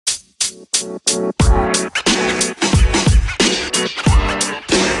Hello,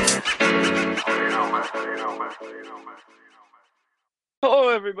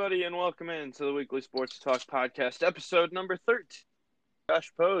 everybody, and welcome in to the Weekly Sports Talk Podcast, episode number 13.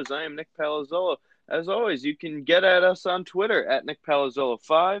 Josh Pose, I am Nick Palazzolo. As always, you can get at us on Twitter at Nick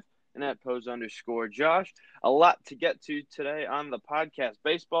Palazzolo5 and at Pose_Josh. A lot to get to today on the podcast.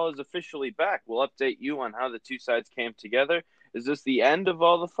 Baseball is officially back. We'll update you on how the two sides came together. Is this the end of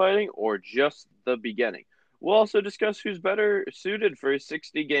all the fighting or just the beginning? We'll also discuss who's better suited for a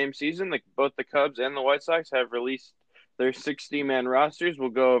 60-game season. Both the Cubs and the White Sox have released their 60-man rosters.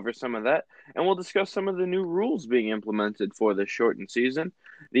 We'll go over some of that, and we'll discuss some of the new rules being implemented for this shortened season.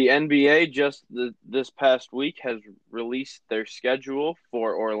 The NBA just this past week has released their schedule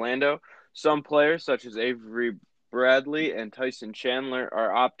for Orlando. Some players, such as Avery Bradley and Tyson Chandler, are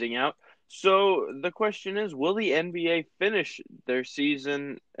opting out. So the question is, will the NBA finish their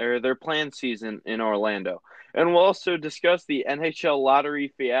season or their planned season in Orlando? And we'll also discuss the NHL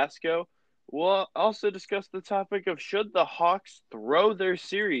lottery fiasco. We'll also discuss the topic of should the Hawks throw their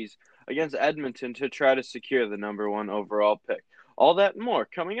series against Edmonton to try to secure the number one overall pick. All that and more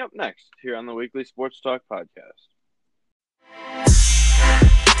coming up next here on the Weekly Sports Talk Podcast.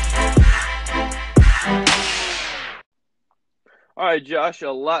 All right, Josh,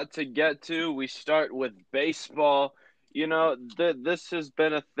 a lot to get to. We start with baseball. You know, this has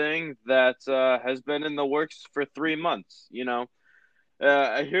been a thing that has been in the works for 3 months,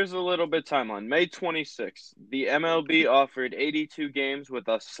 Here's a little bit timeline. May 26th, the MLB offered 82 games with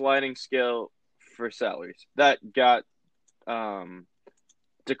a sliding scale for salaries. That got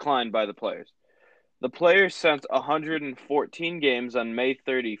declined by the players. The players sent 114 games on May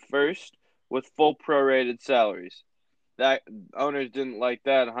 31st with full prorated salaries. That owners didn't like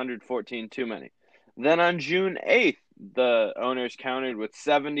that. 114 too many. Then on June 8th, the owners countered with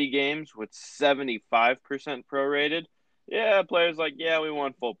 70 games with 75% prorated. Yeah, players like, yeah, we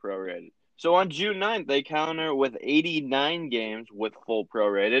want full prorated. So on June 9th, they counter with 89 games with full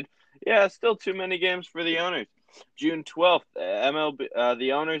prorated. Yeah, still too many games for the owners. June 12th,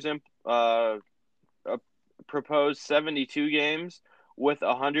 the owners proposed 72 games with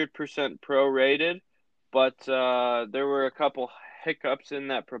 100% prorated, but there were a couple hiccups in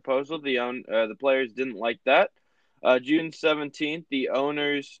that proposal. The players didn't like that. June 17th, the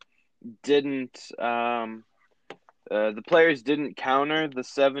owners didn't. The players didn't counter the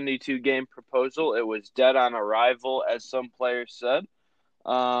 72-game proposal. It was dead on arrival, as some players said.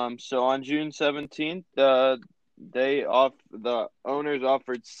 So on June 17th, the owners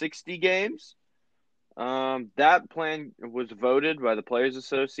offered 60 games. That plan was voted by the Players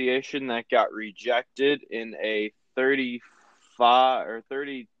Association. That got rejected in a 33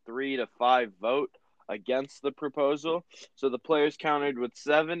 to 5 vote against the proposal. So the players countered with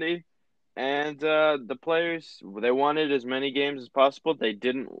 70. And the players, they wanted as many games as possible. They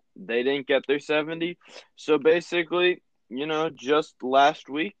didn't get their 70. So basically, just last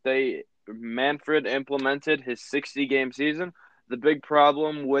week, Manfred implemented his 60-game season. The big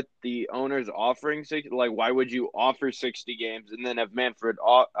problem with the owners offering 60, like, why would you offer 60 games and then have Manfred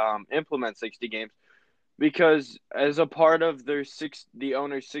implement 60 games? Because as a part of the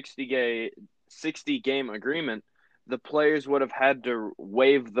owner's 60-game agreement, the players would have had to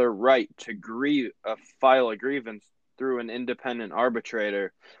waive their right to file a grievance through an independent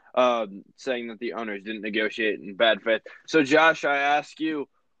arbitrator, saying that the owners didn't negotiate in bad faith. So, Josh, I ask you,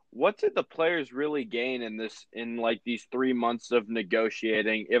 what did the players really gain in these 3 months of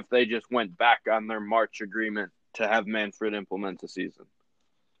negotiating if they just went back on their March agreement to have Manfred implement the season?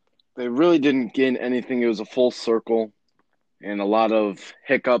 They really didn't gain anything. It was a full circle and a lot of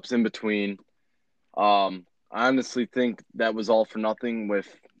hiccups in between. I honestly think that was all for nothing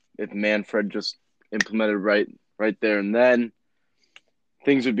if Manfred just implemented right there and then.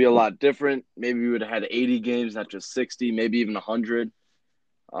 Things would be a lot different. Maybe we would have had 80 games, not just 60, maybe even 100.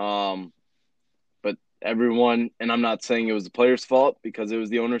 But everyone, and I'm not saying it was the players' fault because it was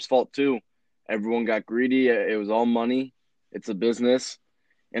the owner's fault too. Everyone got greedy. It was all money. It's a business.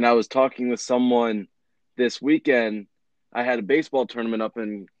 And I was talking with someone this weekend. I had a baseball tournament up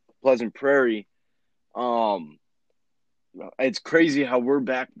in Pleasant Prairie. It's crazy how we're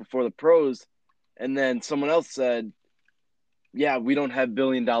back before the pros. And then someone else said, yeah, we don't have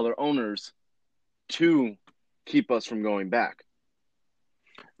billion-dollar owners to keep us from going back.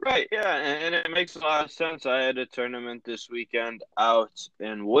 Right, yeah, and it makes a lot of sense. I had a tournament this weekend out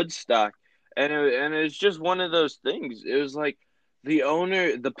in Woodstock, and it was just one of those things. It was like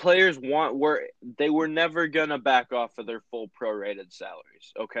the players they were never gonna back off of their full prorated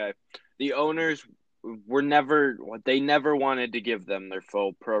salaries. Okay, the owners they never wanted to give them their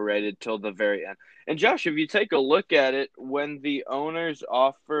full prorated till the very end. And Josh, if you take a look at it, when the owners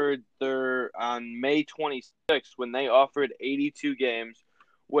offered on May 26th, when they offered 82 games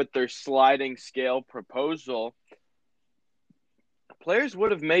with their sliding scale proposal, players would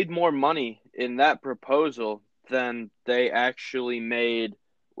have made more money in that proposal than they actually made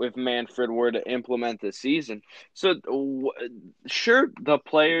if Manfred were to implement the season. So, sure, the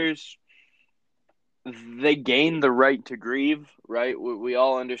players, they gain the right to grieve, right? We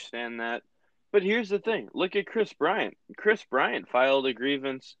all understand that. But here's the thing. Look at Chris Bryant. Chris Bryant filed a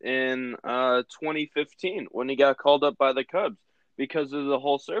grievance in 2015 when he got called up by the Cubs because of the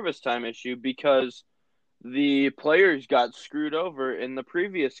whole service time issue, because the players got screwed over in the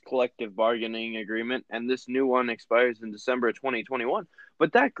previous collective bargaining agreement, and this new one expires in December of 2021.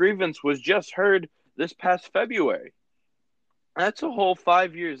 But that grievance was just heard this past February. That's a whole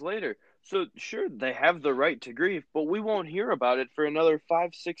 5 years later. So, sure, they have the right to grieve, but we won't hear about it for another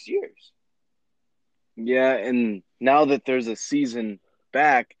 5, 6 years. Yeah, and now that there's a season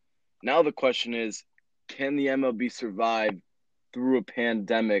back, now the question is, can the MLB survive through a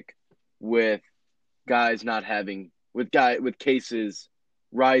pandemic with with cases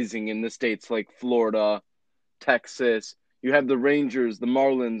rising in the states like Florida, Texas? You have the Rangers, the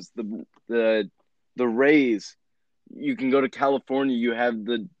Marlins, the Rays. You can go to California, you have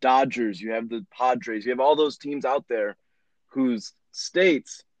the Dodgers, you have the Padres, you have all those teams out there whose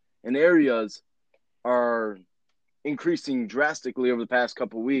states and areas are increasing drastically over the past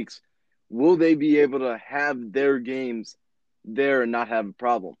couple of weeks. Will they be able to have their games there and not have a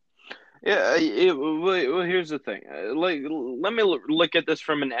problem? Yeah, well, here's the thing. Let me look at this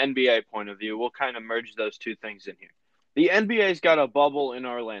from an NBA point of view. We'll kind of merge those two things in here. The NBA's got a bubble in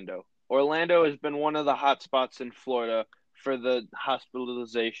Orlando. Orlando has been one of the hot spots in Florida for the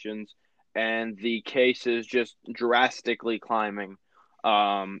hospitalizations and the cases just drastically climbing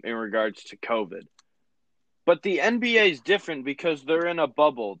in regards to COVID. But the NBA is different because they're in a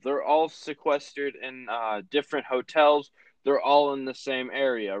bubble. They're all sequestered in different hotels. They're all in the same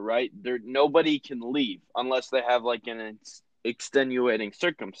area, right? Nobody can leave unless they have like an extenuating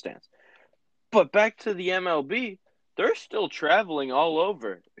circumstance. But back to the MLB, they're still traveling all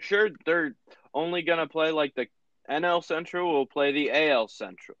over. Sure, they're only going to play like the NL Central will play the AL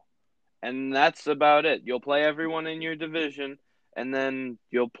Central. And that's about it. You'll play everyone in your division, and then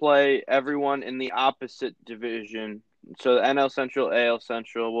you'll play everyone in the opposite division. So the NL Central, AL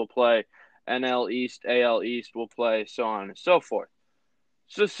Central will play, NL East, AL East will play, so on and so forth.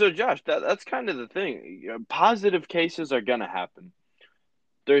 So Josh, that's kind of the thing. Positive cases are gonna happen.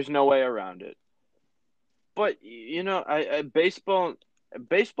 There's no way around it. But baseball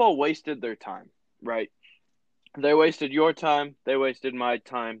wasted their time, right? They wasted your time. They wasted my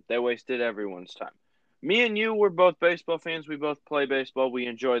time. They wasted everyone's time. Me and you were both baseball fans. We both play baseball. We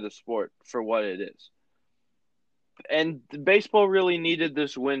enjoy the sport for what it is. And baseball really needed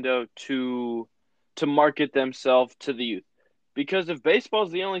this window to market themselves to the youth. Because if baseball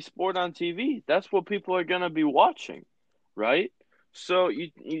is the only sport on TV, that's what people are going to be watching, right? So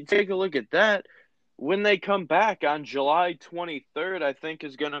you take a look at that. When they come back on July 23rd, I think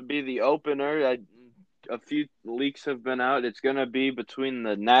is going to be the opener. A few leaks have been out. It's going to be between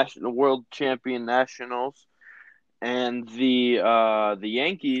the world champion Nationals and the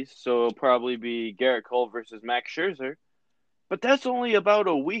Yankees. So it'll probably be Garrett Cole versus Max Scherzer. But that's only about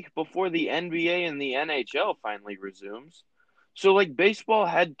a week before the NBA and the NHL finally resumes. So like baseball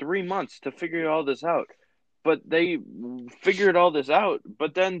had 3 months to figure all this out. But they figured all this out.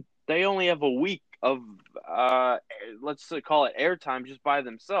 But then they only have a week of let's call it airtime just by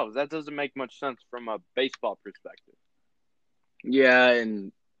themselves. That doesn't make much sense from a baseball perspective. Yeah,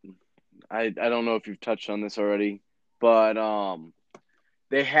 and I don't know if you've touched on this already, but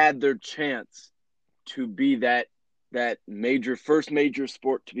they had their chance to be that first major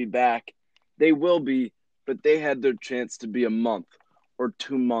sport to be back. They will be, but they had their chance to be a month or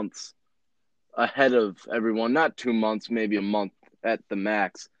 2 months ahead of everyone. Not 2 months, maybe a month at the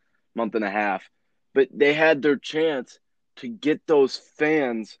max, month and a half. But they had their chance to get those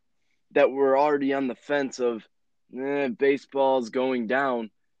fans that were already on the fence of baseball's going down,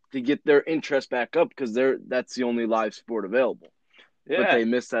 to get their interest back up, because that's the only live sport available. Yeah. But they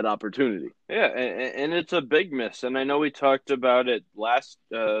missed that opportunity. Yeah, and it's a big miss. And I know we talked about it last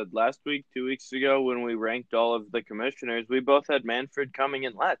week, 2 weeks ago, when we ranked all of the commissioners. We both had Manfred coming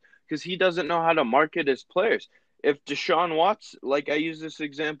in last because he doesn't know how to market his players. If Deshaun Watson, like I used this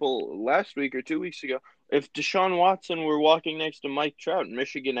example last week or 2 weeks ago, if Deshaun Watson were walking next to Mike Trout in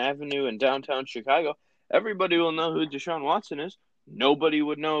Michigan Avenue in downtown Chicago, everybody will know who Deshaun Watson is. nobody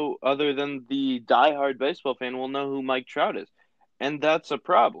would know other than the diehard baseball fan will know who Mike Trout is. And that's a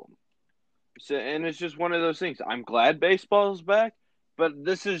problem. So, and it's just one of those things. I'm glad baseball's back, but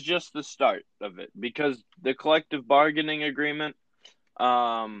this is just the start of it because the collective bargaining agreement,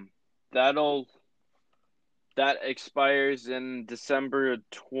 um, that'll that expires in December of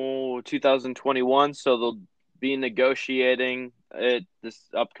 2021. So they'll be negotiating it this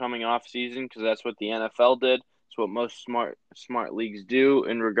upcoming off season because that's what the NFL did. It's what most smart leagues do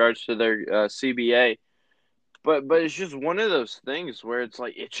in regards to their CBA. But it's just one of those things where it's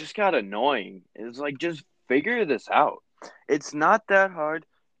like it just got annoying. It's like just figure this out. It's not that hard.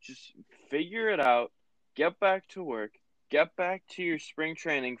 Just figure it out. Get back to work. Get back to your spring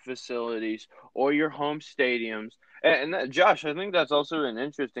training facilities or your home stadiums. And that, Josh, I think that's also an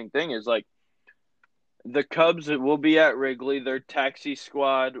interesting thing. Is like the Cubs will be at Wrigley. Their taxi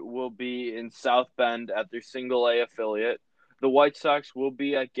squad will be in South Bend at their single A affiliate. The White Sox will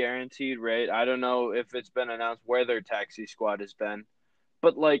be at Guaranteed Rate. I don't know if it's been announced where their taxi squad has been,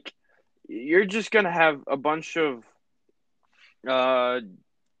 but like you're just gonna have a bunch of uh,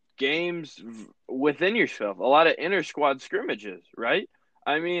 games within yourself, a lot of inter squad scrimmages, right?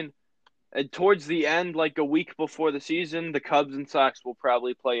 I mean, and towards the end, like a week before the season, the Cubs and Sox will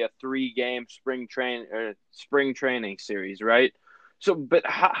probably play a 3-game spring training series, right? So, but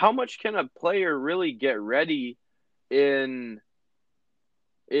how much can a player really get ready in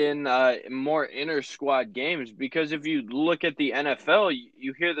more inter squad games? Because if you look at the NFL,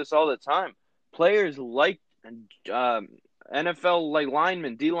 you hear this all the time. Players like um, NFL like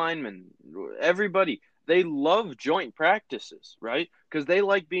linemen, D linemen, everybody they love joint practices, right? Because they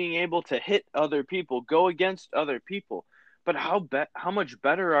like being able to hit other people, go against other people. But how much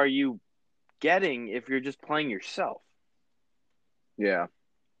better are you getting if you're just playing yourself? Yeah.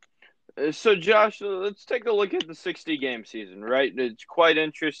 So, Josh, let's take a look at the 60 game season, right? It's quite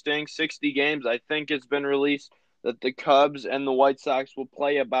interesting. 60 games. I think it's been released that the Cubs and the White Sox will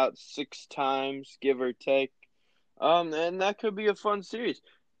play about 6 times, give or take. And that could be a fun series.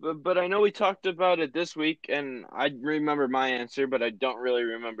 But I know we talked about it this week, and I remember my answer, but I don't really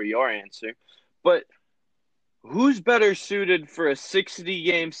remember your answer. But who's better suited for a 60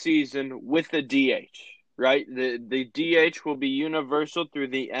 game season with a DH? Right? The DH will be universal through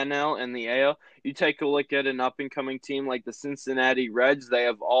the NL and the AL. You take a look at an up and coming team like the Cincinnati Reds, they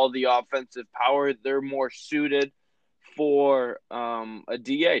have all the offensive power. They're more suited for a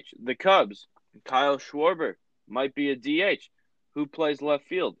DH. The Cubs, Kyle Schwarber might be a DH. Who plays left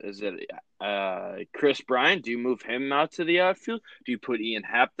field? Is it Chris Bryant? Do you move him out to the outfield? Do you put Ian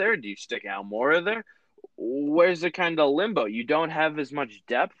Happ there? Do you stick Almora there? Where's the kind of limbo? You don't have as much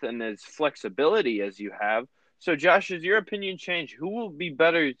depth and as flexibility as you have. So, Josh, has your opinion changed? Who will be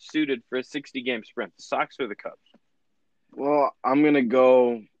better suited for a 60 game sprint, the Sox or the Cubs? Well, I'm going to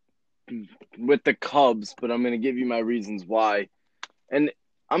go with the Cubs, but I'm going to give you my reasons why. And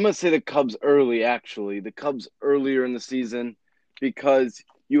I'm going to say the Cubs early, actually. The Cubs earlier in the season because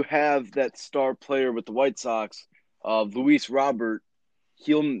you have that star player with the White Sox, Luis Robert.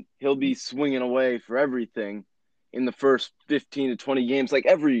 He'll be swinging away for everything in the first 15 to 20 games like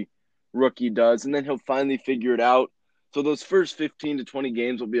every rookie does, and then he'll finally figure it out. So those first 15 to 20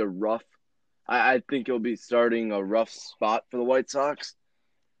 games will be a rough. I think he'll be starting a rough spot for the White Sox.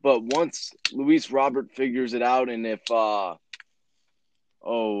 But once Luis Robert figures it out, and if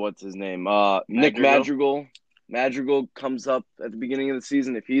what's his name? Nick Madrigal comes up at the beginning of the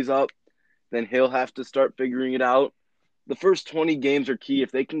season. If he's up, then he'll have to start figuring it out. The first 20 games are key.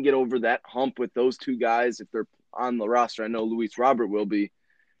 If they can get over that hump with those two guys, if they're on the roster, I know Luis Robert will be.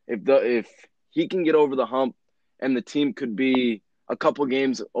 If he can get over the hump and the team could be a couple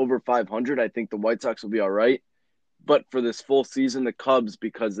games over 500, I think the White Sox will be all right. But for this full season, the Cubs,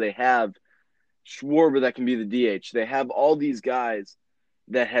 because they have Schwarber that can be the DH, they have all these guys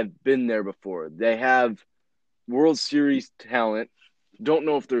that have been there before. They have World Series talent. Don't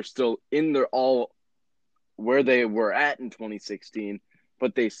know if they're still in their all where they were at in 2016,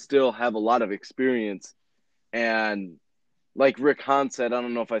 but they still have a lot of experience. And like Rick Hahn said, I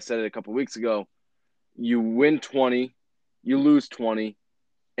don't know if I said it a couple weeks ago, you win 20, you lose 20,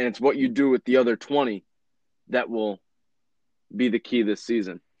 and it's what you do with the other 20 that will be the key this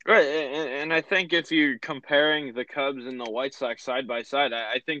season. Right, and I think if you're comparing the Cubs and the White Sox side by side,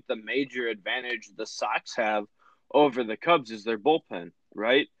 I think the major advantage the Sox have over the Cubs is their bullpen,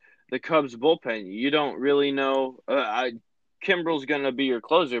 right? The Cubs bullpen, you don't really know. Kimbrel's going to be your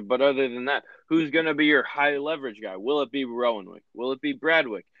closer, but other than that, who's going to be your high leverage guy? Will it be Rowanwick? Will it be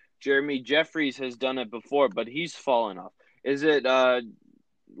Bradwick? Jeremy Jeffries has done it before, but he's fallen off. Is it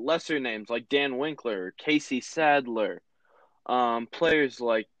lesser names like Dan Winkler, Casey Sadler? Players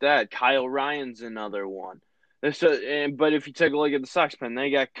like that. Kyle Ryan's another one. But if you take a look at the Sox pen,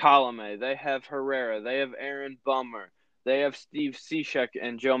 they got Colome, they have Herrera, they have Aaron Bummer, they have Steve Cishek,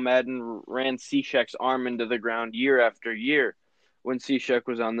 and Joe Madden ran Cishek's arm into the ground year after year when Cishek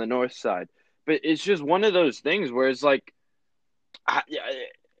was on the north side. But it's just one of those things where it's like,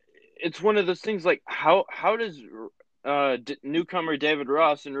 it's one of those things like how does newcomer David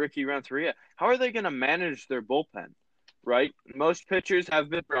Ross and Ricky Renteria, how are they going to manage their bullpen? Right? Most pitchers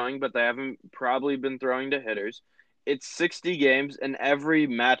have been throwing, but they haven't probably been throwing to hitters. It's 60 games, and every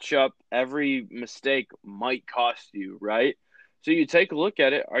matchup, every mistake might cost you, right? So you take a look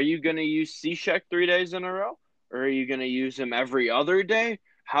at it. Are you going to use Cishek 3 days in a row? Or are you going to use him every other day?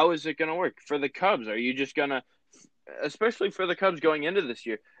 How is it going to work? For the Cubs, are you just going to, especially for the Cubs going into this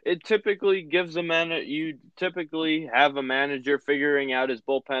year, it typically gives you typically have a manager figuring out his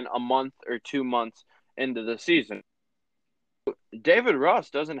bullpen a month or 2 months into the season. David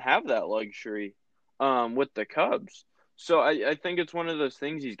Ross doesn't have that luxury with the Cubs. So I think it's one of those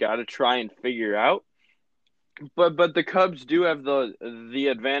things he's got to try and figure out. But the Cubs do have the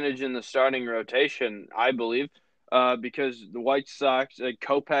advantage in the starting rotation, I believe, because the White Sox,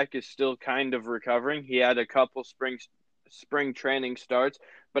 Kopech is still kind of recovering. He had a couple spring training starts,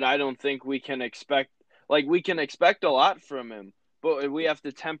 but I don't think we can expect a lot from him. But we have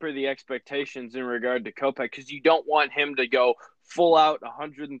to temper the expectations in regard to Kopech because you don't want him to go full out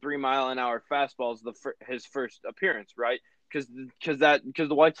 103-mile-an-hour fastballs his first appearance, right? Because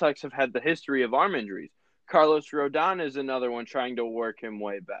the White Sox have had the history of arm injuries. Carlos Rodon is another one trying to work him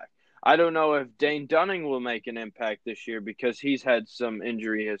way back. I don't know if Dane Dunning will make an impact this year because he's had some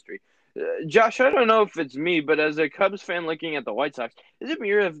injury history. Josh, I don't know if it's me, but as a Cubs fan looking at the White Sox, is it me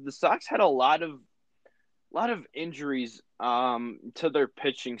or have the Sox had a lot of injuries to their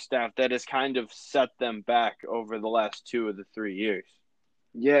pitching staff that has kind of set them back over the last 2 of the 3 years?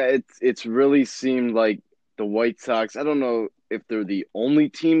 Yeah, it's really seemed like the White Sox, I don't know if they're the only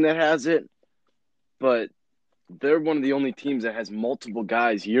team that has it, but they're one of the only teams that has multiple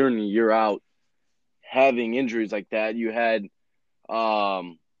guys year in and year out having injuries like that. You had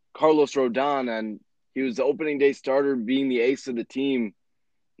Carlos Rodon, and he was the opening day starter, being the ace of the team,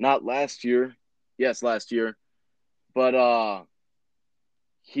 not last year. Yes, last year. But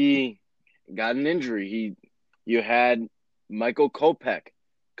he got an injury. You had Michael Kopech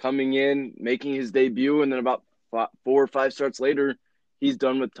coming in, making his debut, and then about 4 or 5 starts later, he's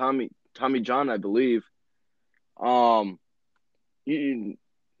done with Tommy John, I believe.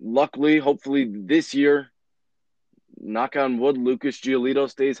 Luckily, hopefully this year, knock on wood, Lucas Giolito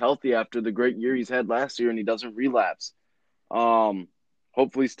stays healthy after the great year he's had last year and he doesn't relapse.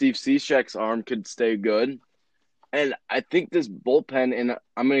 Hopefully Steve Cishek's arm could stay good. And I think this bullpen, and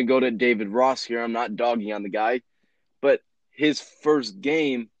I'm going to go to David Ross here. I'm not dogging on the guy, but his first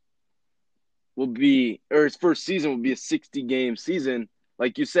game his first season will be a 60-game season,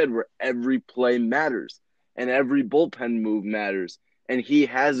 like you said, where every play matters and every bullpen move matters. And he's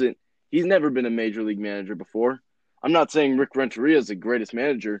never been a major league manager before. I'm not saying Rick Renteria is the greatest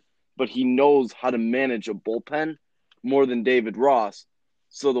manager, but he knows how to manage a bullpen more than David Ross.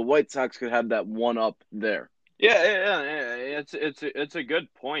 So the White Sox could have that one up there. Yeah. It's a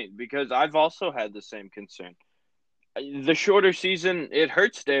good point because I've also had the same concern. The shorter season, it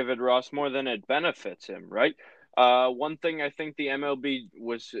hurts David Ross more than it benefits him, right? One thing I think the MLB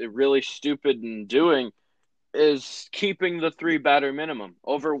was really stupid in doing is keeping the 3-batter minimum.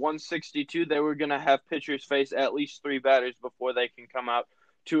 Over 162, they were going to have pitchers face at least 3 batters before they can come out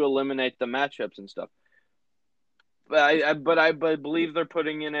to eliminate the matchups and stuff. But I believe they're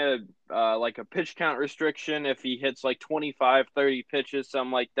putting in a like a pitch count restriction. If he hits like 25, 30 pitches,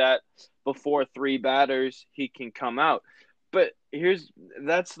 something like that, before 3 batters, he can come out. But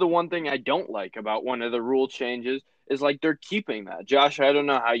that's the one thing I don't like about one of the rule changes is like they're keeping that. Josh, I don't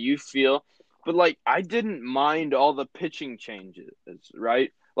know how you feel, but like I didn't mind all the pitching changes,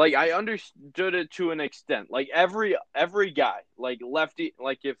 right? Like I understood it to an extent. Like every guy, like lefty,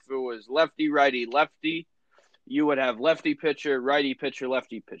 like if it was lefty, righty, lefty, you would have lefty pitcher, righty pitcher,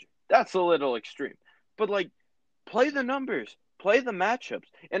 lefty pitcher. That's a little extreme. But like play the numbers, play the matchups.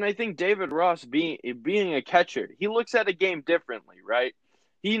 And I think David Ross being a catcher, he looks at a game differently, right?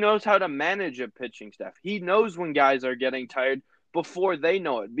 He knows how to manage a pitching staff. He knows when guys are getting tired before they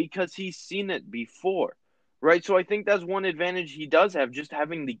know it because he's seen it before. Right? So I think that's one advantage he does have, just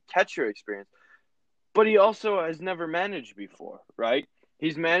having the catcher experience. But he also has never managed before, right?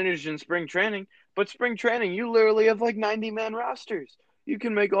 He's managed in spring training, but spring training, you literally have like 90-man rosters. You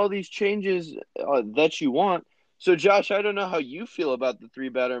can make all these changes that you want. So, Josh, I don't know how you feel about the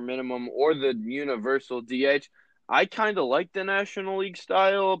 3-batter minimum or the universal DH. I kind of like the National League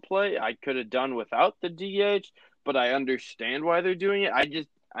style of play. I could have done without the DH, but I understand why they're doing it.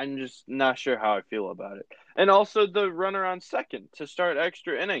 I'm just not sure how I feel about it. And also the runner on second to start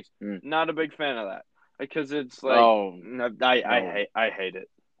extra innings. Mm. Not a big fan of that because it's like Oh no. I hate it.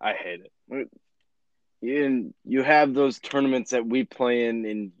 I hate it. And you have those tournaments that we play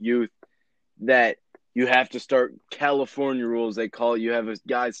in youth that you have to start California rules. They call it. You have a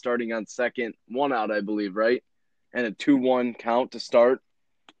guy starting on second, one out, I believe, right? And a 2-1 count to start.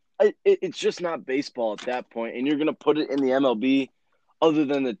 It's just not baseball at that point, and you're gonna put it in the MLB, other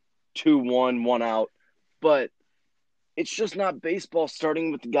than the 2-1, one out. But it's just not baseball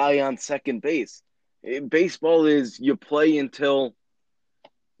starting with the guy on second base. Baseball is you play until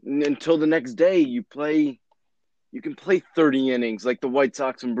the next day. You can play 30 innings like the White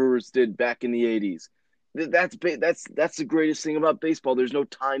Sox and Brewers did back in the 80s. That's the greatest thing about baseball. There's no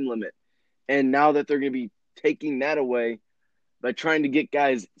time limit. And now that they're going to be taking that away by trying to get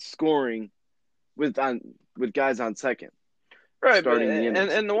guys scoring with guys on second, Right, but starting the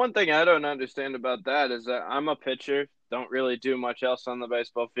innings. and the one thing I don't understand about that is that I'm a pitcher, don't really do much else on the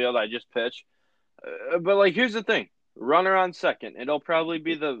baseball field. I just pitch. But like, here's the thing: runner on second. It'll probably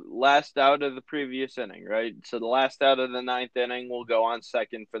be the last out of the previous inning, right? So the last out of the ninth inning will go on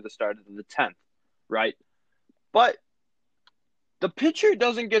second for the start of the 10th, right? But the pitcher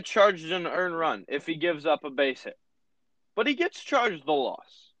doesn't get charged an earned run if he gives up a base hit, but he gets charged the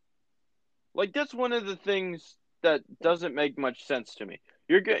loss. Like that's one of the things that doesn't make much sense to me.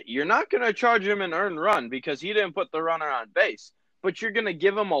 You're not going to charge him an earned run because he didn't put the runner on base, but you're going to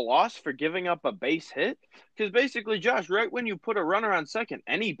give him a loss for giving up a base hit? Because basically, Josh, right when you put a runner on second,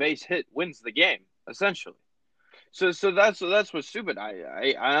 any base hit wins the game, essentially. So that's what's stupid.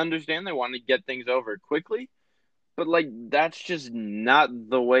 I understand they want to get things over quickly, but like that's just not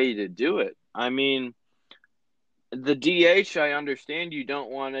the way to do it. I mean, the DH, I understand you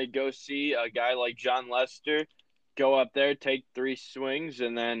don't want to go see a guy like John Lester go up there, take three swings,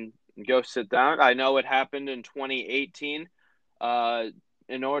 and then go sit down. I know it happened in 2018. Uh,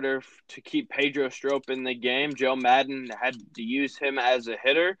 in order to keep Pedro Strop in the game, Joe Madden had to use him as a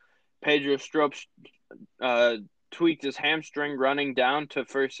hitter. Pedro Strop uh, tweaked his hamstring running down to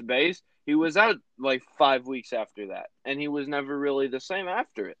first base. He was out like 5 weeks after that, and he was never really the same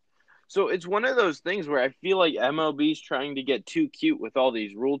after it. So it's one of those things where I feel like MLB's trying to get too cute with all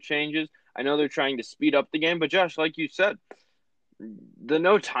these rule changes. I know they're trying to speed up the game, but Josh, like you said, the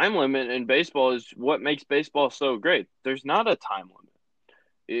no time limit in baseball is what makes baseball so great. There's not a time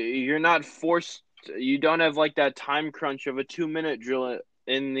limit. You're not forced. You don't have like that time crunch of a 2-minute drill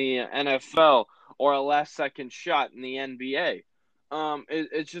in the NFL or a last second shot in the NBA.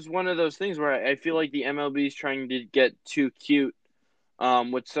 It's just one of those things where I feel like the MLB is trying to get too cute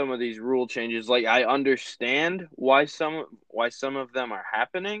with some of these rule changes. Like I understand why some of them are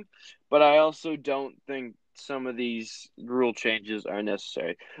happening, but I also don't think some of these rule changes are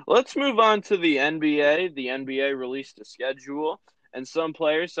necessary. Let's move on to the NBA. The NBA released a schedule, and some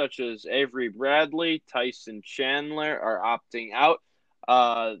players such as Avery Bradley, Tyson Chandler are opting out.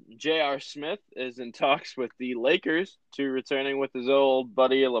 J.R. Smith is in talks with the Lakers to returning with his old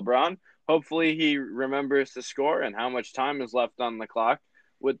buddy LeBron. Hopefully, he remembers the score and how much time is left on the clock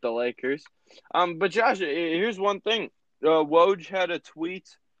with the Lakers. But Josh, here's one thing. Woj had a tweet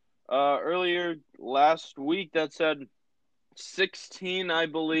earlier last week that said 16, I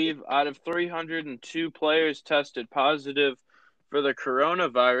believe, out of 302 players tested positive for the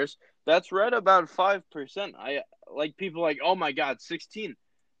coronavirus. That's right about 5%. I like people like, oh my God, 16.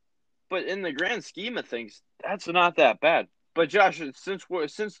 But in the grand scheme of things, that's not that bad. But Josh,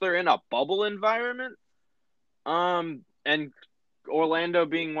 since they're in a bubble environment, and Orlando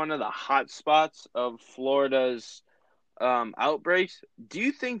being one of the hot spots of Florida's outbreaks, do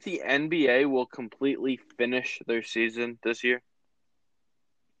you think the NBA will completely finish their season this year?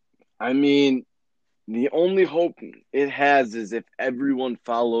 I mean, the only hope it has is if everyone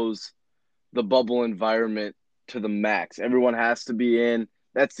follows the bubble environment to the max. Everyone has to be in.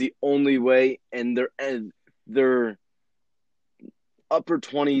 That's the only way, and they're upper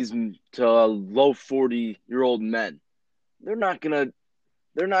 20s to low 40-year-old men. They're not gonna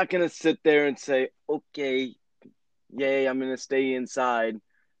sit there and say, okay, yay, I'm gonna stay inside,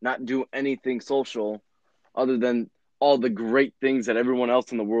 not do anything social, other than all the great things that everyone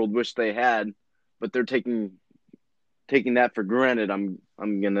else in the world wish they had, but they're taking that for granted. I'm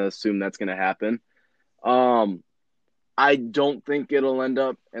gonna assume that's gonna happen. I don't think it'll end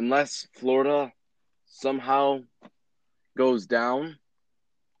up unless Florida somehow goes down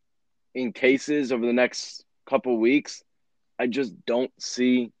in cases over the next couple weeks. I just don't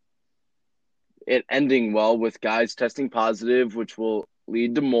see it ending well with guys testing positive, which will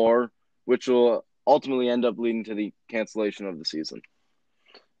lead to more, which will ultimately end up leading to the cancellation of the season.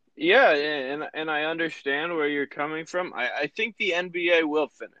 Yeah, and I understand where you're coming from. I think the NBA will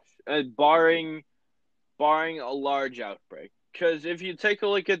finish, barring a large outbreak. Because if you take a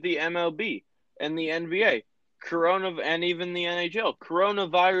look at the MLB and the NBA, and even the NHL,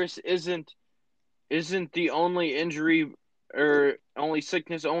 coronavirus isn't the only injury or only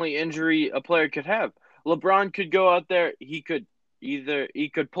sickness, only injury a player could have. LeBron could go out there, he could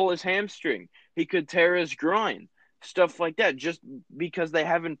pull his hamstring, he could tear his groin, stuff like that, just because they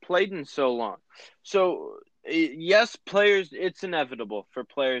haven't played in so long. So yes, players, it's inevitable for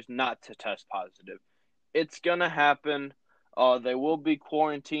players not to test positive. It's gonna happen. They will be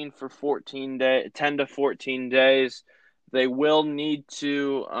quarantined for 10 to 14 days. They will need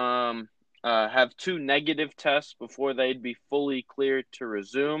to have two negative tests before they'd be fully cleared to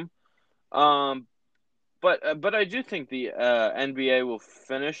resume. Um, but I do think the NBA will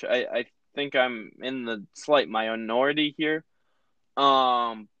finish. I think I'm in the slight minority here.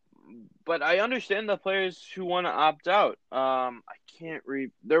 Um, but I understand the players who want to opt out. I can't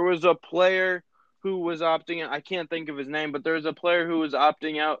read. There was a player who was opting out. I can't think of his name, but there was a player who was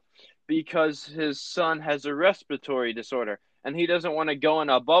opting out because his son has a respiratory disorder and he doesn't want to go in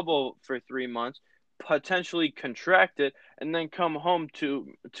a bubble for 3 months, potentially contract it, and then come home to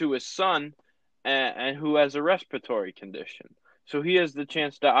his son and who has a respiratory condition. So he has the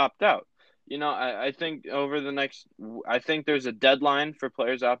chance to opt out. I think I think there's a deadline for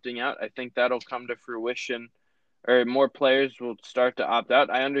players opting out. I think that'll come to fruition, or more players will start to opt out.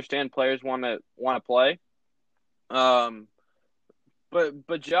 I understand players want to play. Um,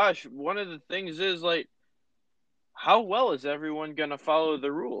 but Josh, one of the things is like, how well is everyone going to follow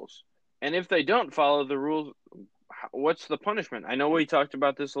the rules? And if they don't follow the rules, what's the punishment? I know we talked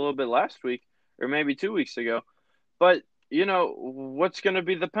about this a little bit last week, or maybe 2 weeks ago. But what's going to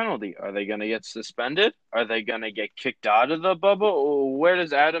be the penalty? Are they going to get suspended? Are they going to get kicked out of the bubble? Where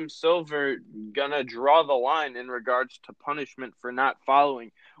does Adam Silver going to draw the line in regards to punishment for not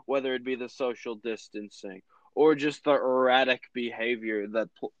following, whether it be the social distancing or just the erratic behavior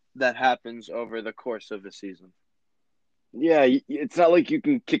that happens over the course of a season? Yeah, it's not like you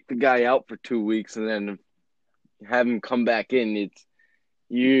can kick the guy out for 2 weeks and then have him come back in.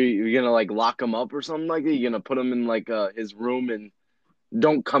 You're gonna like lock him up or something like that. You're gonna put him in like his room and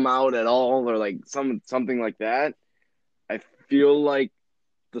don't come out at all, or like something like that. I feel like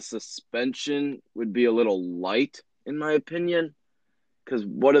the suspension would be a little light, in my opinion. Because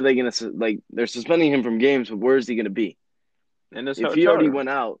what are they gonna like? They're suspending him from games, but where is he gonna be In his if he hotel already room. went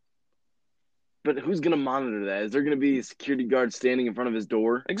out? But who's gonna monitor that? Is there gonna be a security guard standing in front of his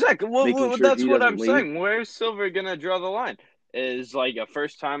door, Exactly. making sure That's he what doesn't I'm leave? saying. Where's Silver gonna draw the line? Is like a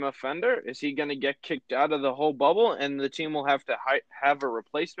first time offender? Is he gonna get kicked out of the whole bubble, and the team will have to have a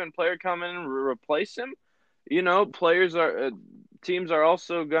replacement player come in and replace him? Players are teams are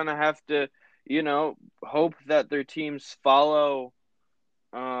also gonna have to, hope that their teams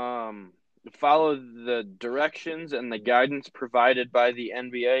um follow the directions and the guidance provided by the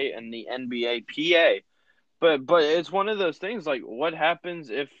NBA and the NBAPA. But it's one of those things, like, what happens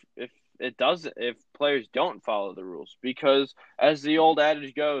if players don't follow the rules? Because as the old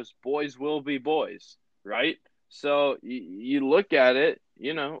adage goes, boys will be boys, right? So you look at it,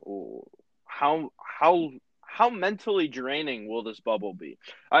 how mentally draining will this bubble be?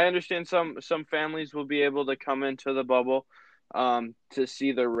 I understand some families will be able to come into the bubble to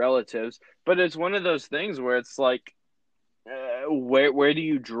see their relatives, but it's one of those things where it's like, where do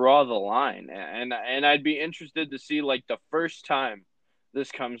you draw the line? And I'd be interested to see, like, the first time this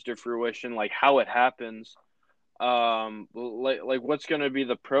comes to fruition, like how it happens. Like what's going to be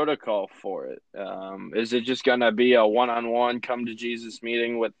the protocol for it? Is it just going to be a one-on-one come to Jesus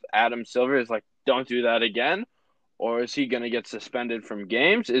meeting with Adam Silver? Is like, don't do that again, or is he going to get suspended from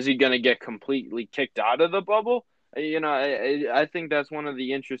games? Is he going to get completely kicked out of the bubble? I think that's one of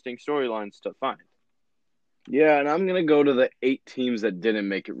the interesting storylines to find. Yeah, and I'm gonna go to the 8 teams that didn't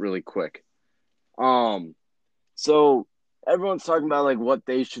make it really quick. Um, so everyone's talking about like what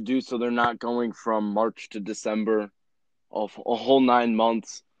they should do so they're not going from March to December of a whole 9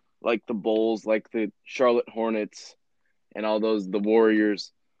 months, like the Bulls, like the Charlotte Hornets, and all those the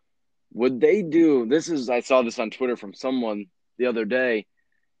Warriors. Would they do this? Is I saw this on Twitter from someone the other day.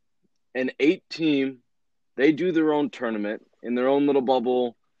 An 8 team, they do their own tournament in their own little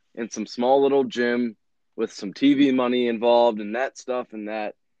bubble in some small little gym with some TV money involved and that stuff and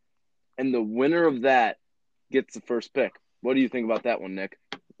that. And the winner of that gets the first pick. What do you think about that one, Nick?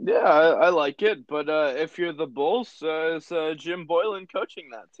 Yeah, I like it, but if you're the Bulls, is Jim Boylan coaching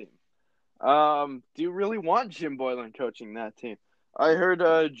that team? Do you really want Jim Boylan coaching that team? I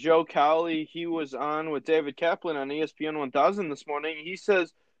heard Joe Cowley, he was on with David Kaplan on ESPN 1000 this morning. He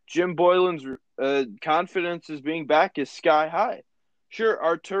says Jim Boylan's confidence is being back is sky high. Sure,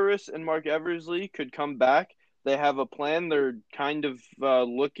 Arturis and Mark Eversley could come back. They have a plan. They're kind of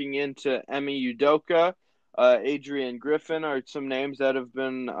looking into Emi Udoka, Adrian Griffin are some names that have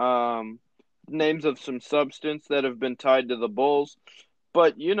been names of some substance that have been tied to the Bulls.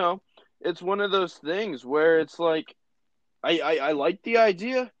 But it's one of those things where it's like I like the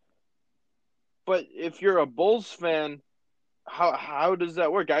idea, but if you're a Bulls fan, how does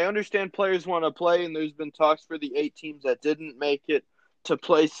that work? I understand players want to play, and there's been talks for the 8 teams that didn't make it to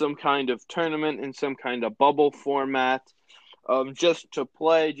play some kind of tournament in some kind of bubble format, just to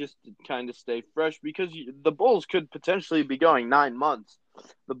play, just to kind of stay fresh, because the Bulls could potentially be going 9 months.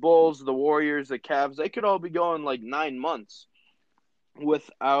 The Bulls, the Warriors, the Cavs, they could all be going like 9 months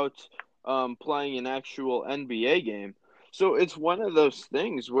without playing an actual NBA game. So it's one of those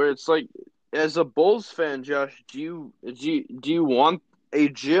things where it's like, as a Bulls fan, Josh, do you want a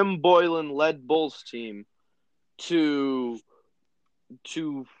Jim Boylan led Bulls team to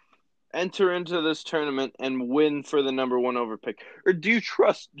to enter into this tournament and win for the number one over pick, or do you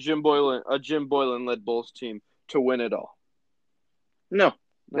trust a Jim Boylan led Bulls team to win it all? No,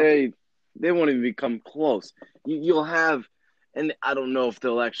 No. they won't even become close. You'll have, and I don't know if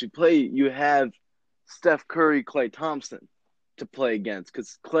they'll actually play. You have Steph Curry, Klay Thompson to play against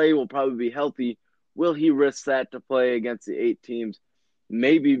because Klay will probably be healthy. Will he risk that to play against the 8 teams?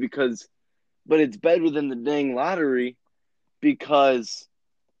 Maybe but it's better than the dang lottery because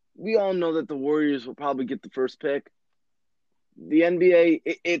we all know that the Warriors will probably get the first pick. The NBA,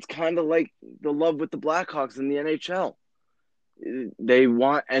 it's kind of like the love with the Blackhawks in the NHL. They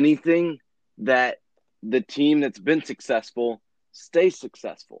want anything that the team that's been successful stays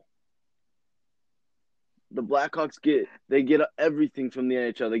successful. The Blackhawks get everything from the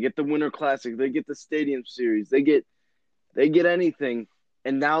NHL. They get the Winter Classic, they get the Stadium Series, they get anything.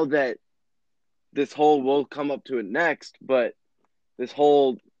 And now that we'll come up to it next, but this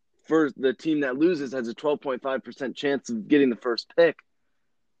whole the team that loses has a 12.5% chance of getting the first pick.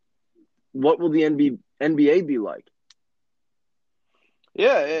 What will the NBA be like?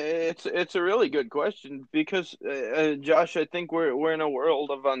 Yeah, it's a really good question because Josh, I think we're in a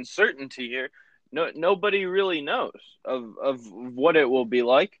world of uncertainty here. Nobody really knows of what it will be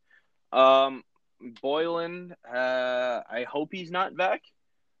like. Um, Boylan, I hope he's not back.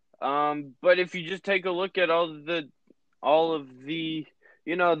 But if you just take a look at all of the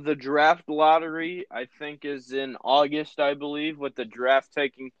the draft lottery, I think is in August, I believe, with the draft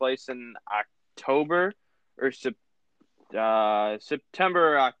taking place in October or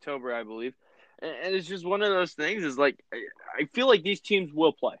September or October, I believe. And it's just one of those things. Is like I feel like these teams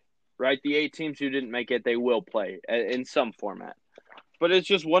will play, right? The 8 teams who didn't make it, they will play in some format. But it's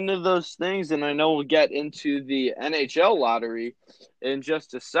just one of those things, and I know we'll get into the NHL lottery in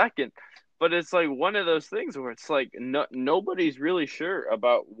just a second. But it's like one of those things where it's like nobody's really sure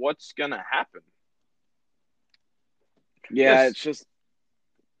about what's gonna happen. Yeah, it's just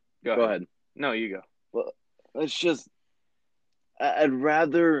go ahead. No, you go. Well, it's just I'd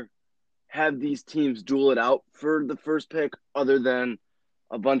rather have these teams duel it out for the first pick other than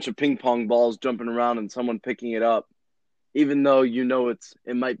a bunch of ping pong balls jumping around and someone picking it up, even though it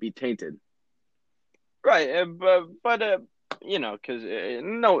might be tainted. Right, but because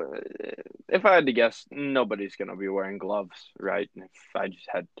no, if I had to guess, nobody's gonna be wearing gloves, right? If I just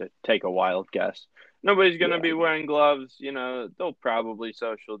had to take a wild guess, nobody's gonna be wearing gloves. They'll probably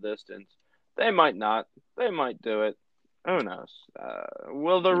social distance. They might not. They might do it. Who knows?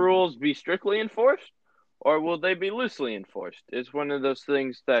 Will the rules be strictly enforced, or will they be loosely enforced? It's one of those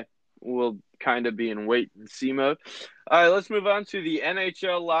things that will kind of be in wait and see mode. All right, let's move on to the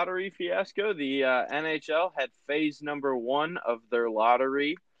NHL lottery fiasco. The NHL had phase number 1 of their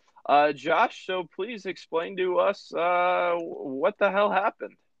lottery. Josh, so please explain to us what the hell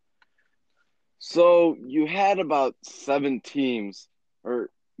happened. So you had about 7 teams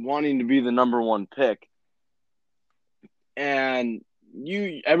wanting to be the number 1 pick. And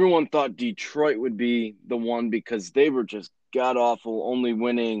everyone thought Detroit would be the one because they were just god awful, only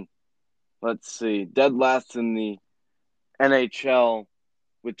winning, dead last in the NHL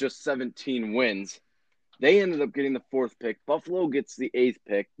with just 17 wins. They ended up getting the 4th pick. Buffalo gets the 8th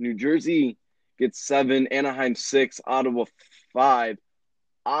pick. New Jersey gets 7, Anaheim 6, Ottawa 5,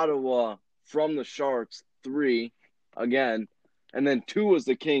 Ottawa from the Sharks 3 again, and then 2 was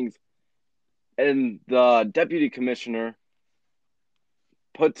the Kings. And the deputy commissioner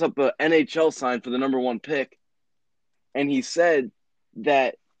puts up an NHL sign for the number 1 pick, and he said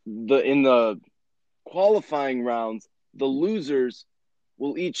that the qualifying rounds, the losers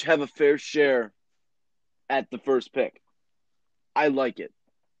will each have a fair share at the first pick. I like it.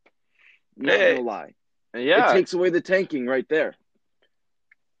 Not Eh, gonna lie. It yeah, takes away the tanking right there.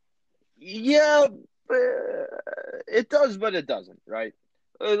 yeah, it does, but it doesn't, right?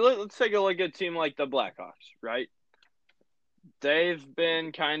 Let's take a look at a team like the Blackhawks, right? They've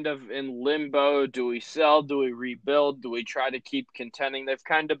been kind of in limbo. Do we sell? Do we rebuild? Do we try to keep contending? They've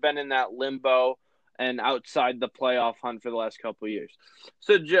kind of been in that limbo and outside the playoff hunt for the last couple of years.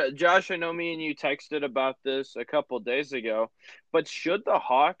 So, Josh, I know me and you texted about this a couple of days ago, but should the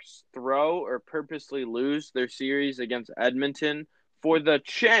Hawks throw or purposely lose their series against Edmonton for the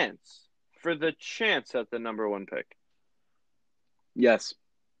chance at the number one pick? Yes.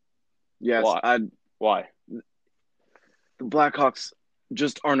 Yes. Why? I Why? The Blackhawks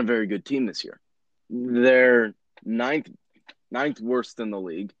just aren't a very good team this year. They're ninth worst in the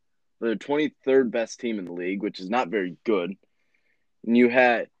league. They're the 23rd best team in the league, which is not very good. And you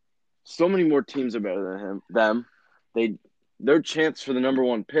had so many more teams are better than them. Their chance for the number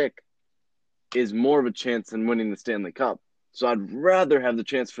one pick is more of a chance than winning the Stanley Cup. So I'd rather have the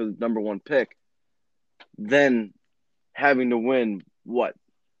chance for the number one pick than having to win what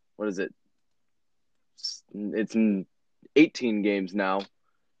is it? It's in 18 games now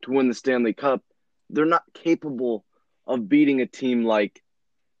to win the Stanley Cup. They're not capable of beating a team like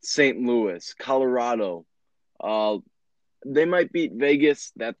St. Louis, Colorado. Uh, they might beat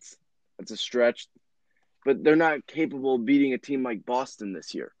Vegas. That's a stretch, but they're not capable of beating a team like Boston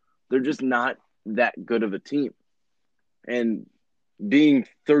this year. They're just not that good of a team. And being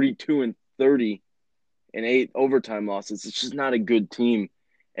 32 and 30 and 8 overtime losses, it's just not a good team.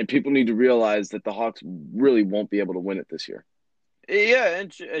 And people need to realize that the Hawks really won't be able to win it this year. Yeah,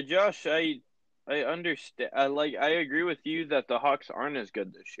 and Josh, I understand. I agree with you that the Hawks aren't as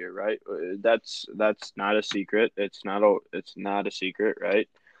good this year, right? That's not a secret. It's not a secret, right?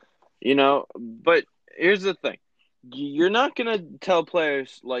 But here's the thing. You're not gonna tell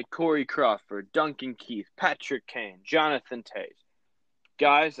players like Corey Crawford, Duncan Keith, Patrick Kane, Jonathan Toews,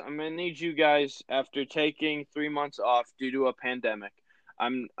 guys, I'm gonna need you guys after taking 3 months off due to a pandemic.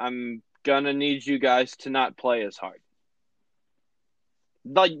 I'm gonna need you guys to not play as hard.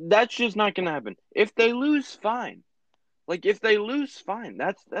 Like that's just not gonna happen. If they lose, fine. Like if they lose, fine.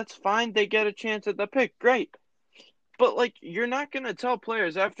 That's fine. They get a chance at the pick. Great. But like you're not gonna tell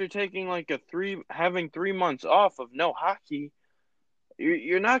players after taking like having 3 months off of no hockey,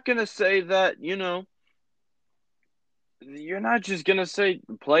 you're not gonna say that, you're not just gonna say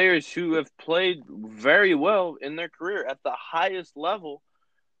players who have played very well in their career at the highest level.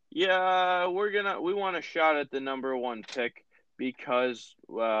 Yeah, we want a shot at the number one pick because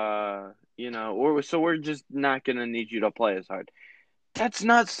we're just not gonna need you to play as hard. That's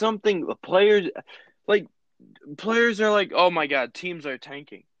not something like players are like, oh my god, teams are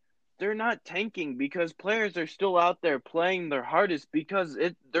tanking. They're not tanking because players are still out there playing their hardest because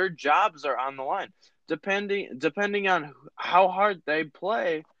their jobs are on the line. Depending on how hard they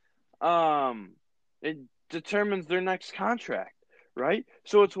play, it determines their next contract, right?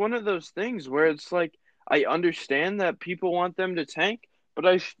 So it's one of those things where it's like I understand that people want them to tank, but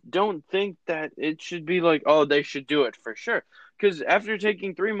I don't think that it should be like, oh, they should do it for sure. Because after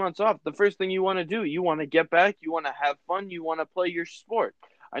taking 3 months off, the first thing you want to do, you want to get back, you want to have fun, you want to play your sport.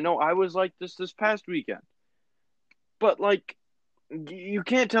 I know I was like this past weekend, but like you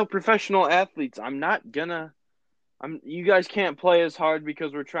can't tell professional athletes, you guys can't play as hard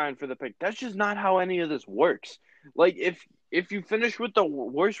because we're trying for the pick. That's just not how any of this works. Like if you finish with the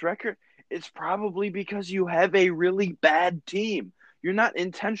worst record, it's probably because you have a really bad team. You're not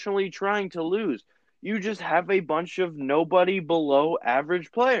intentionally trying to lose. You just have a bunch of nobody below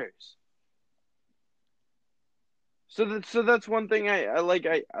average players. So that's one thing I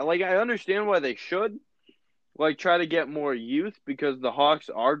understand why they should like try to get more youth because the Hawks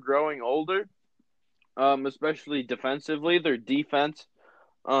are growing older, especially defensively.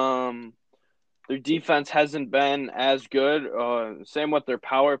 Um, their defense hasn't been as good. Same with their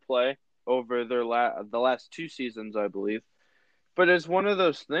power play over the last 2 seasons, I believe. But it's one of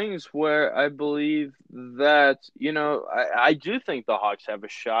those things where I believe that I do think the Hawks have a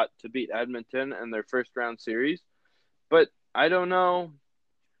shot to beat Edmonton in their first round series, but I don't know.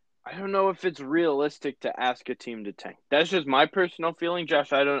 I don't know if it's realistic to ask a team to tank. That's just my personal feeling,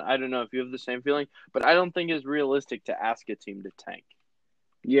 Josh. I don't know if you have the same feeling, but I don't think it's realistic to ask a team to tank.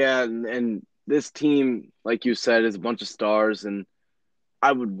 Yeah, and this team, like you said, is a bunch of stars, and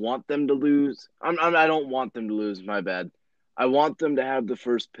I would want them to lose. I don't want them to lose. My bad. I want them to have the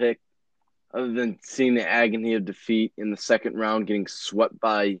first pick. other than seeing the agony of defeat in the second round, getting swept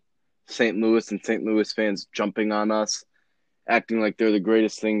by St. Louis and St. Louis fans jumping on us, acting like they're the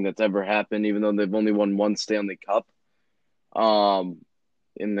greatest thing that's ever happened, even though they've only won one Stanley Cup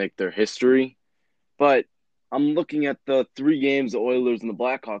in like their history. But I'm looking at the 3 games the Oilers and the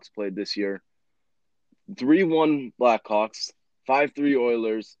Blackhawks played this year. 3-1 Blackhawks, 5-3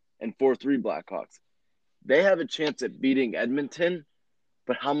 Oilers, and 4-3 Blackhawks. They have a chance at beating Edmonton,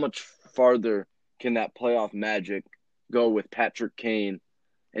 but how much farther can that playoff magic go with Patrick Kane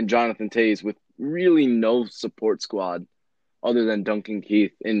and Jonathan Toews with really no support squad other than Duncan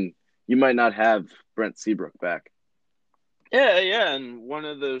Keith, and you might not have Brent Seabrook back. Yeah, yeah, and one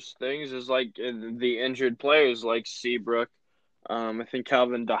of those things is like the injured players like Seabrook. I think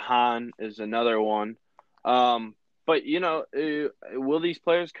Calvin DeHaan is another one. But will these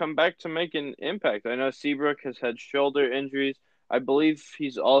players come back to make an impact? I know Seabrook has had shoulder injuries. I believe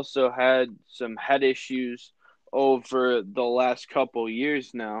he's also had some head issues over the last couple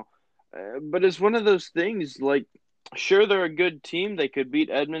years now. But it's one of those things like sure they're a good team, they could beat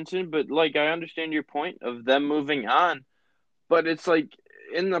Edmonton, but like I understand your point of them moving on, but it's like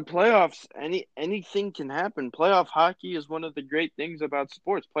in the playoffs, anything can happen. Playoff hockey is one of the great things about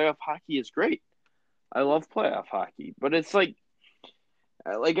sports. Playoff hockey is great. I love playoff hockey, but it's like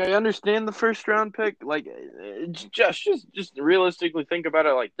I understand the first round pick. Like just realistically think about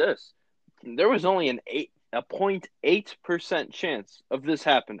it like this: there was only a 0.8% chance of this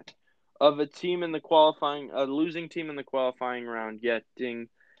happening, of a losing team in the qualifying round getting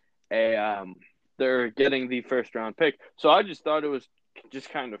a they're getting the first round pick. So I just thought it was just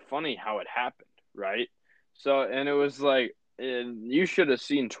kind of funny how it happened, right? So and it was like you should have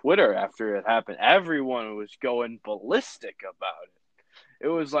seen Twitter after it happened. Everyone was going ballistic about it. It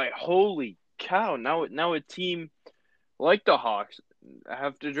was like, holy cow! Now a team like the Hawks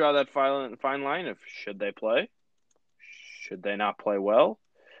have to draw that fine line of should they play, should they not play well,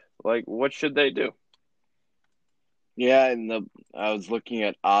 like what should they do? Yeah, I was looking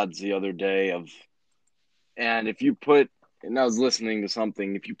at odds the other day and if you put and I was listening to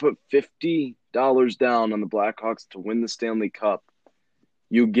something, if you put $50 down on the Blackhawks to win the Stanley Cup,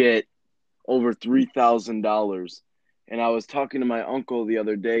 you get over $3,000. And I was talking to my uncle the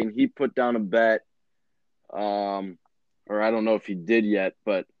other day, and he put down a bet, or I don't know if he did yet,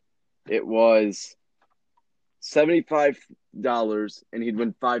 but it was $75, and he'd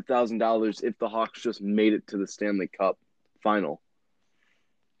win $5,000 if the Hawks just made it to the Stanley Cup final.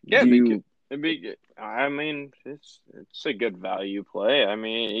 Yeah, Do you? I mean, it's a good value play. I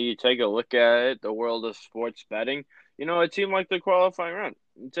mean, you take a look at it, the world of sports betting. A team like the qualifying round.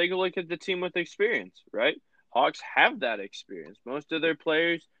 Take a look at the team with experience, right? Hawks have that experience. Most of their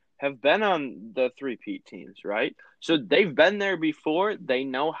players have been on the three-peat teams, right? So they've been there before. They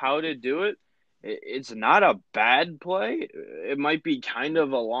know how to do it. It's not a bad play. It might be kind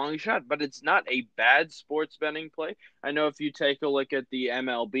of a long shot, but it's not a bad sports betting play. I know if you take a look at the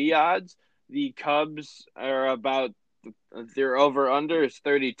MLB odds, the Cubs are about their over under is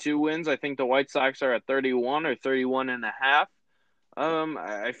 32 wins. I think the White Sox are at 31 or 31 and a half.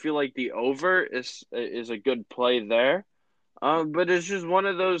 I feel like the over is a good play there. But it's just one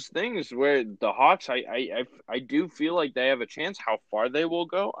of those things where the Hawks, I do feel like they have a chance. How far they will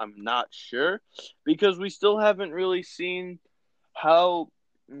go, I'm not sure, because we still haven't really seen how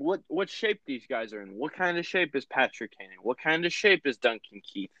what shape these guys are in. What kind of shape is Patrick Kane? What kind of shape is Duncan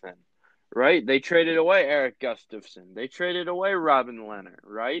Keith in? Right? They traded away Eric Gustafson. They traded away Robin Leonard.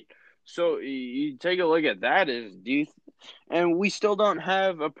 Right? So you take a look at that. And we still don't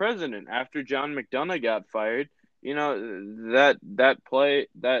have a president after John McDonough got fired. That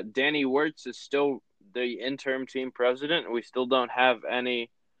Danny Wirtz is still the interim team president. We still don't have any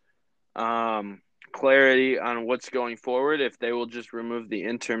clarity on what's going forward if they will just remove the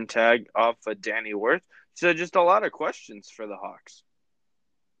interim tag off of Danny Wirtz. So just a lot of questions for the Hawks.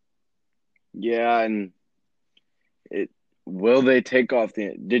 Yeah, and it will they take off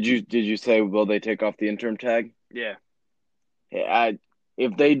the? Did you say will they take off the interim tag? Yeah.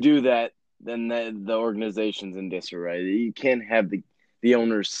 If they do that, then the organization's in disarray. You can't have the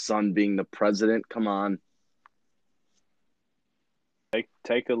owner's son being the president. Come on.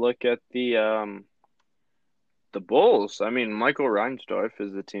 Take a look at the Bulls. I mean, Michael Reinsdorf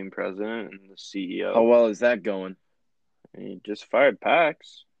is the team president and the How CEO. well is that going? He just fired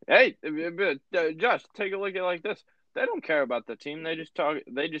Pax. Hey, Josh, take a look at it like this. They don't care about the team. They just talk.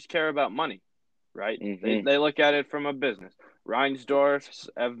 They just care about money, right? Mm-hmm. They look at it from a business. Reinsdorfs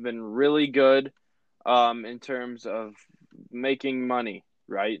have been really good, in terms of making money,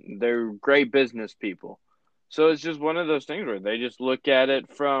 right? They're great business people. So it's just one of those things where they just look at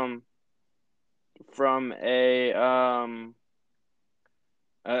it from from a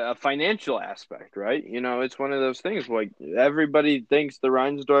financial aspect, right? It's one of those things like everybody thinks the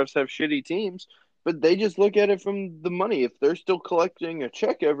Reinsdorfs have shitty teams, but they just look at it from the money. If they're still collecting a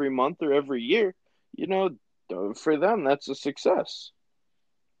check every month or every year, you know, for them, that's a success.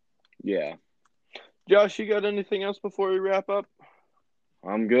 Yeah, Josh, you got anything else before we wrap up?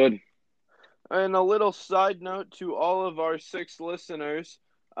 I'm good. And a little side note to all of our 6 listeners,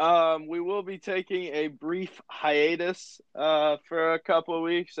 we will be taking a brief hiatus for a couple of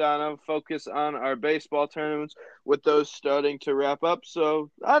weeks on a focus on our baseball tournaments, with those starting to wrap up. So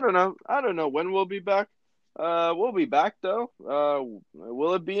I don't know when we'll be back. We'll be back though.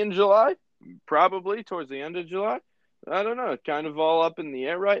 Will it be in July? Probably towards the end of July. I don't know. Kind of all up in the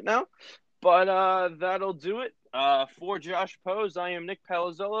air right now. But that'll do it. For Josh Pose, I am Nick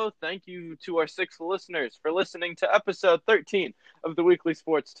Palazzolo. Thank you to our 6 listeners for listening to episode 13 of the Weekly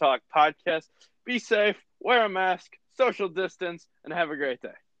Sports Talk podcast. Be safe, wear a mask, social distance, and have a great day.